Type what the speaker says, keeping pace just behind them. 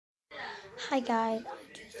Hi guys, I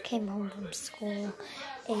just came home from school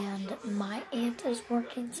and my aunt is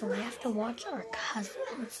working, so we have to watch our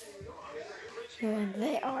cousins. Here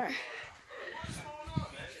they are.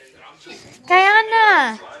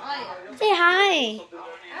 Guyana! Say hi!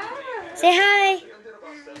 Say hi!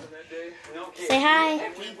 Say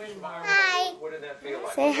hi! Hi!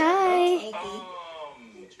 Say hi!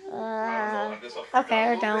 Okay,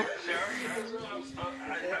 or don't.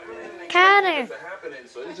 Connor,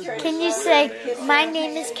 can you say, my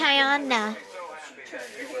name is Kiana?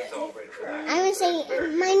 I would say,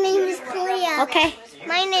 my name is Kalia. Okay.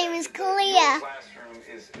 My name is Kalia.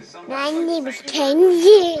 My name is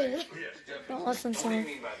Kenji. Don't listen to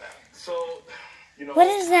me. What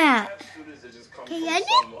is that? Kenji?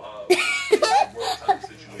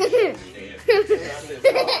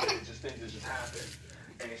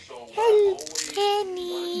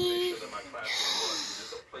 Penny.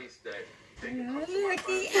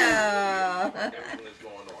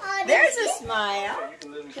 There's a smile.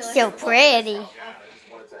 So pretty.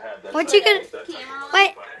 What you gonna?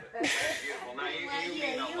 Wait.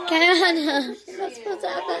 Kiana, what's supposed to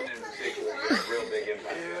happen?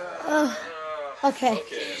 Oh, okay.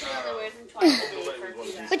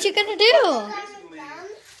 What you gonna do?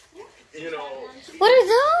 What are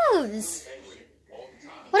those?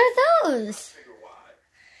 What are those?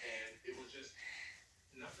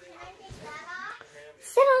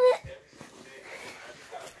 Sit on it.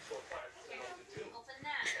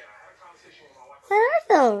 What are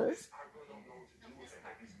those?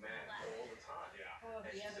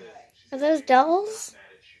 Are those dolls?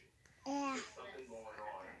 Yeah.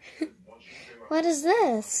 What is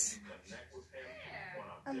this?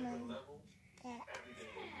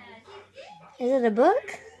 Is it a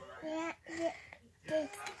book? Yeah.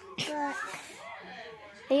 Yeah.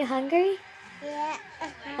 Are you hungry? Yeah.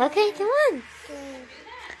 Okay, come on.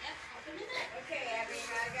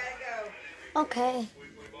 Okay.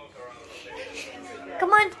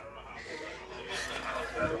 Come on.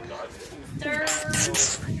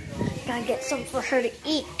 Gotta get some for her to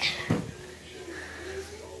eat.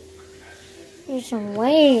 Here's some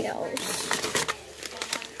whales.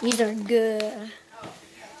 These are good.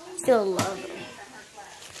 Still love them.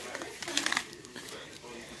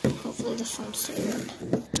 Hopefully this one's so good.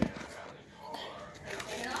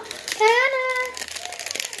 Diana!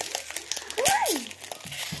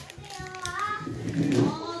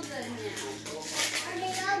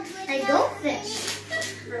 A goldfish.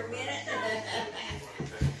 For me!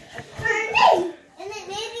 And then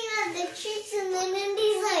Andy had the treats, and then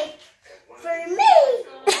Andy's like, for me!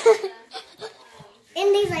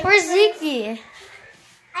 Andy's like, Where's Zeke?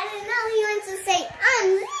 I don't know, he wants to say, I'm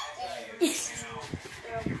Zeke.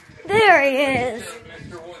 There he is.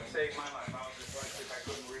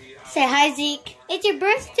 Say hi, Zeke. It's your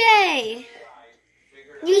birthday.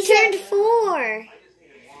 You turned 4.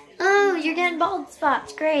 Oh, you're getting bald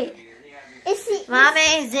spots. Great.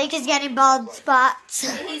 Mommy, Zeke is getting bald spots.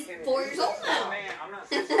 He's 4 years old now.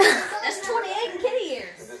 That's 28 kitty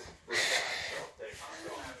years.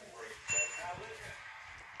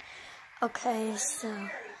 Okay, so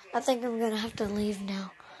I think I'm gonna have to leave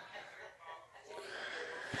now.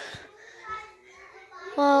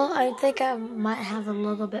 Well, I think I might have a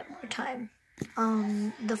little bit more time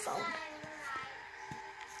on the phone.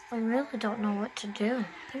 I really don't know what to do.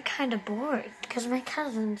 I'm kind of bored because my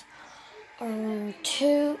cousins are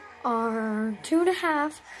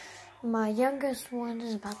 2.5. My youngest one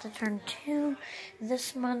is about to turn 2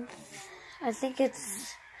 this month. I think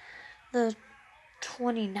it's the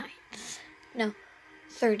 29th. No,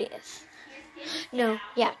 30th. No,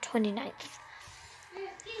 yeah, 29th.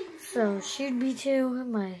 So she'd be 2,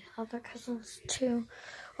 my other cousin's 2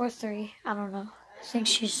 or 3. I don't know. I think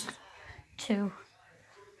she's 2.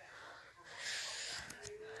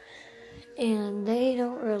 And they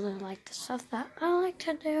don't really like the stuff that I like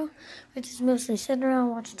to do, which is mostly sit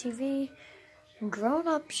around, watch TV,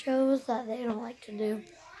 grown-up shows that they don't like to do.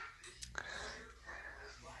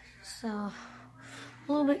 So, a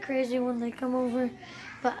little bit crazy when they come over,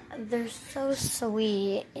 but they're so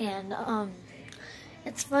sweet, and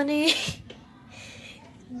it's funny,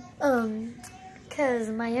 because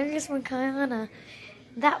my youngest one, Kiana,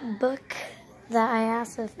 that book that I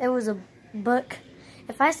asked if it was a book.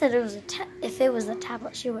 If I said it was if it was a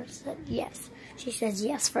tablet, she would have said yes. She says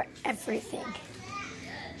yes for everything.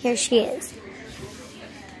 Here she is.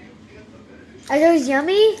 Are those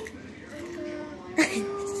yummy?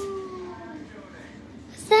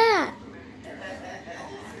 What's that?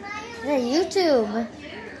 Is that YouTube?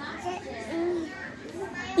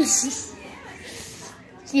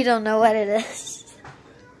 You don't know what it is.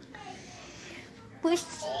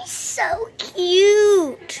 Pussy. So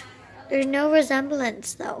cute. There's no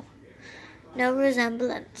resemblance, though. No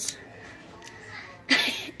resemblance.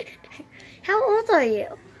 How old are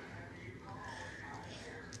you?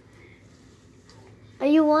 Are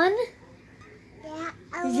you 1? Yeah.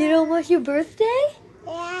 Is it almost your birthday?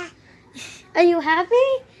 Yeah. Are you happy?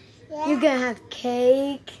 Yeah. You're gonna have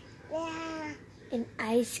cake Yeah. and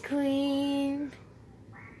ice cream.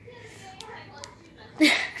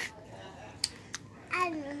 I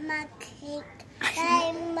want my cake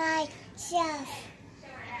by myself.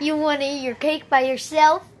 You want to eat your cake by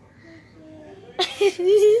yourself?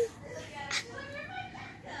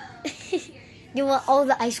 You want all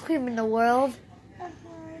the ice cream in the world?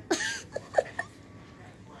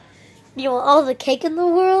 You want all the cake in the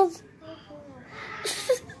world?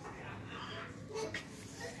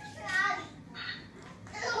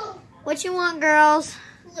 What you want, girls?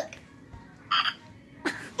 Look.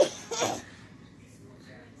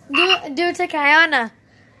 Do it to Kiana.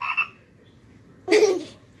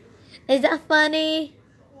 Is that funny?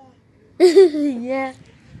 Yeah.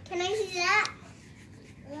 Can I see that?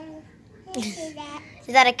 Can I see that?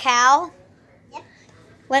 Is that a cow? Yep.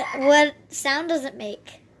 What sound does it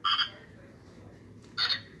make?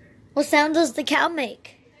 What sound does the cow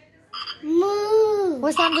make? Moo.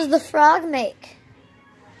 What sound does the frog make?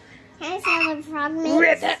 Can I see the frog make?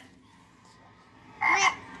 Ribbit.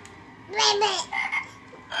 Ribbit.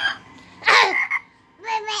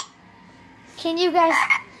 Ribbit. Can you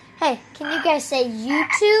guys say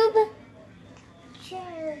YouTube?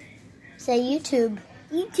 Sure. Say YouTube.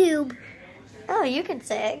 YouTube. Oh, you can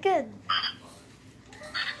say it. Good.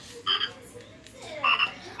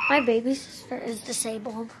 My baby sister is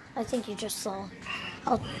disabled. I think you just saw.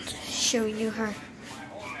 I'll show you her.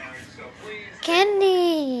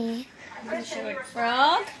 Candy. You show a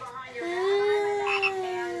frog?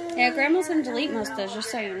 Yeah, Grandma's gonna delete most of those,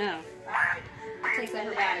 just so you know. Takes out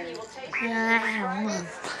her battery.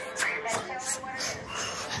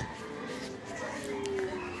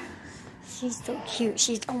 She's so cute.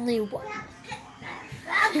 She's only 1.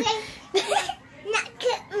 Okay. Not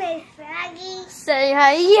cut my froggy. Say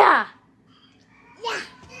hi, yeah. Yeah.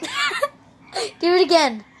 Do it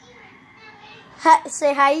again.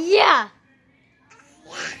 Say hi, yeah.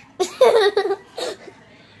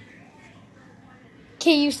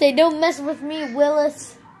 Can you say, don't mess with me,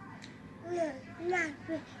 Willis? No, not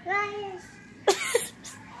Willis.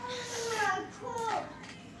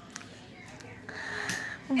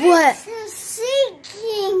 What? It's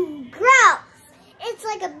sinking gross. It's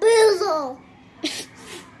like a boozle.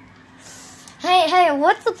 Hey,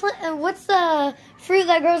 what's the fruit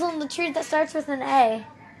that grows on the tree that starts with an A?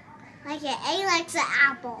 Like an A likes an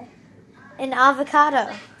apple. An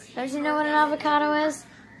avocado. Don't you know what an avocado is?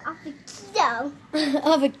 Avocado.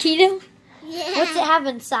 Avocado? Yeah. What's it have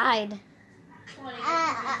inside?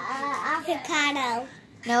 Avocado.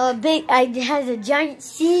 No, it has a giant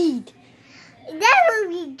seed. That would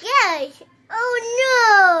be good. Oh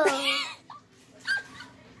no.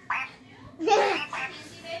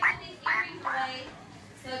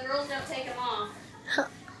 So the girls don't take them off.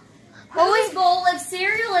 Oh, Whose bowl of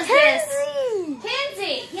cereal is this? Kenzie!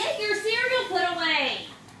 Kenzie, get your cereal put away.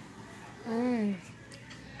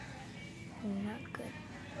 Not good.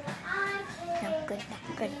 Not good,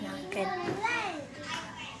 not good, not good.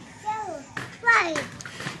 Right.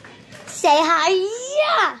 Say hi,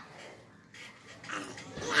 yeah!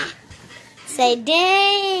 Say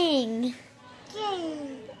dang!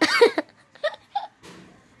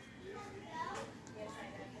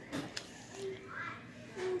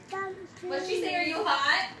 What'd she say? Are you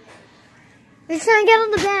hot? You trying to get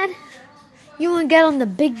on the bed? You want to get on the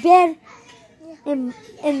big bed? In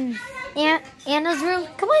Anna's room?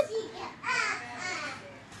 Come on.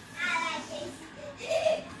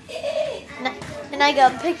 And I go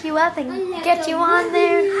pick you up and get you on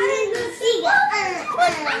there.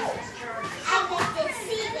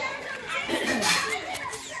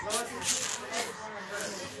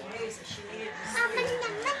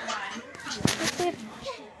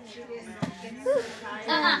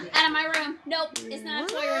 Out of my room. Nope, it's not a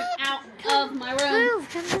toy room. Out of my room. Move.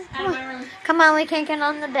 Out of my room. Come on, we can't get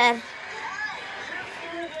on the bed.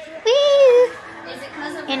 Whee! Is it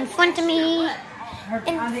because of In front of me.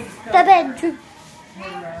 In the bedroom.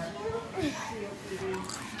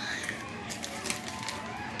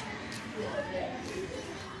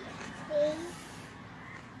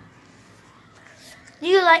 Do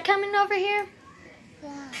you like coming over here?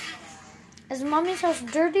 Yeah. Is Mommy's house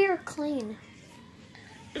dirty or clean?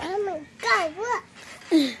 Oh my God,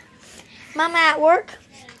 look. Mama at work?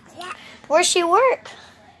 Yeah. Where's she work?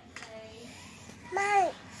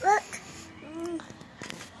 Mom, look.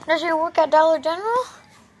 Does you work at Dollar General?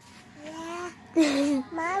 Yeah.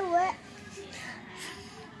 My work.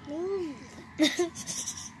 Me.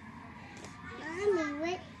 Mommy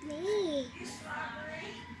with me.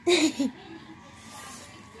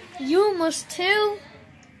 You almost 2?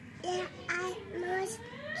 Yeah, I must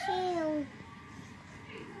too.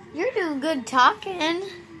 You're doing good talking.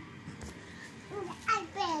 I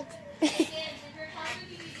bet.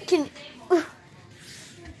 Can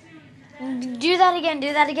do that again.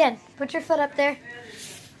 Do that again. Put your foot up there.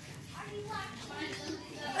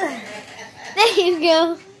 There you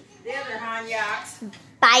go. The other Hanyaks.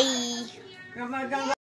 Bye. Come on,